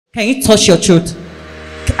Can you touch your throat?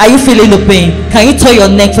 Are you feeling the pain? Can you turn your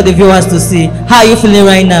neck for the viewers to see? How are you feeling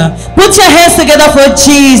right now? Put your hands together for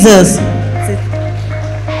Jesus.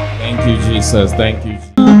 Thank you, Jesus. Thank you.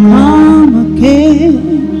 Come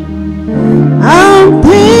again. I'm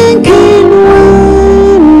thinking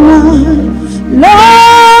when my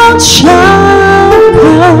Lord shall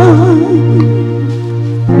come.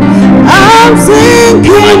 I'm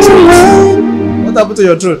thinking when. What happened to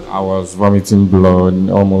your throat? I was vomiting blood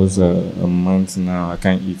almost a month now. I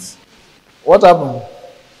can't eat. What happened?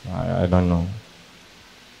 I don't know.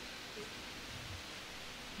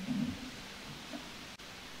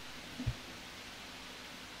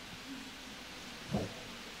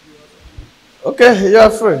 Okay, you are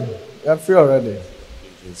free. You are free already.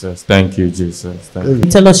 Jesus, thank you, Jesus. Thank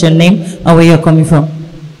you. Tell us your name and where you're coming from.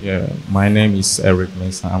 Yeah, my name is Eric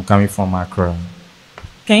Mason. I'm coming from Accra.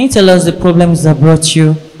 Can you tell us the problems that brought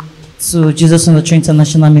you to Jesus on the Tree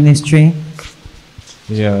International Ministry?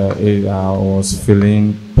 Yeah, I was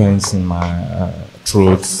feeling pains in my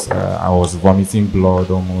throat. I was vomiting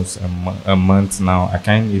blood almost a month now. I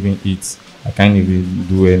can't even eat. I can't even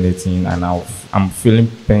do anything, and I'm feeling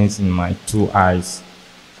pains in my 2 eyes.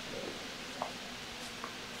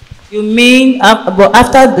 You mean, but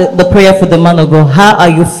after the prayer for the man of God, how are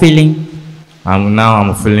you feeling?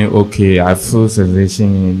 I'm feeling okay. I feel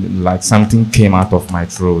sensation like something came out of my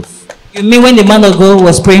throat. You mean when the man of God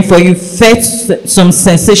was praying for you, felt some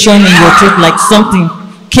sensation in your throat, like something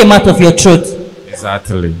came out of your throat?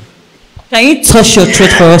 Exactly. Can you touch your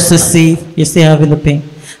throat for us to see if you're still having the pain?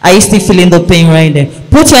 Are you still feeling the pain right there?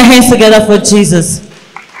 Put your hands together for Jesus.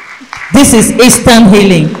 This is instant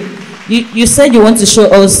healing. You said you want to show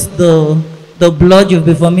us the blood you've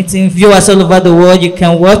been vomiting. Viewers all over the world, you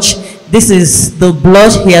can watch. This is the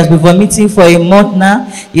blood he has been vomiting for a month now.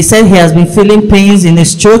 He said he has been feeling pains in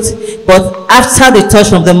his throat, but after the touch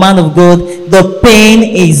from the man of God, the pain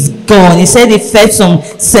is gone. He said he felt some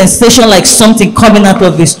sensation like something coming out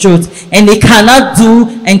of his throat, and he cannot do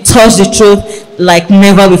and touch the throat like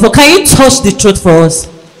never before. Can you touch the throat for us?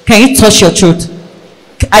 Can you touch your throat?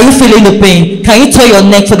 Are you feeling the pain? Can you turn your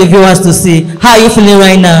neck for the viewers to see? How are you feeling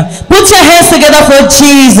right now? Put your hands together for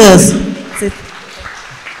Jesus.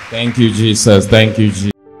 Thank you, Jesus. Thank you, Jesus.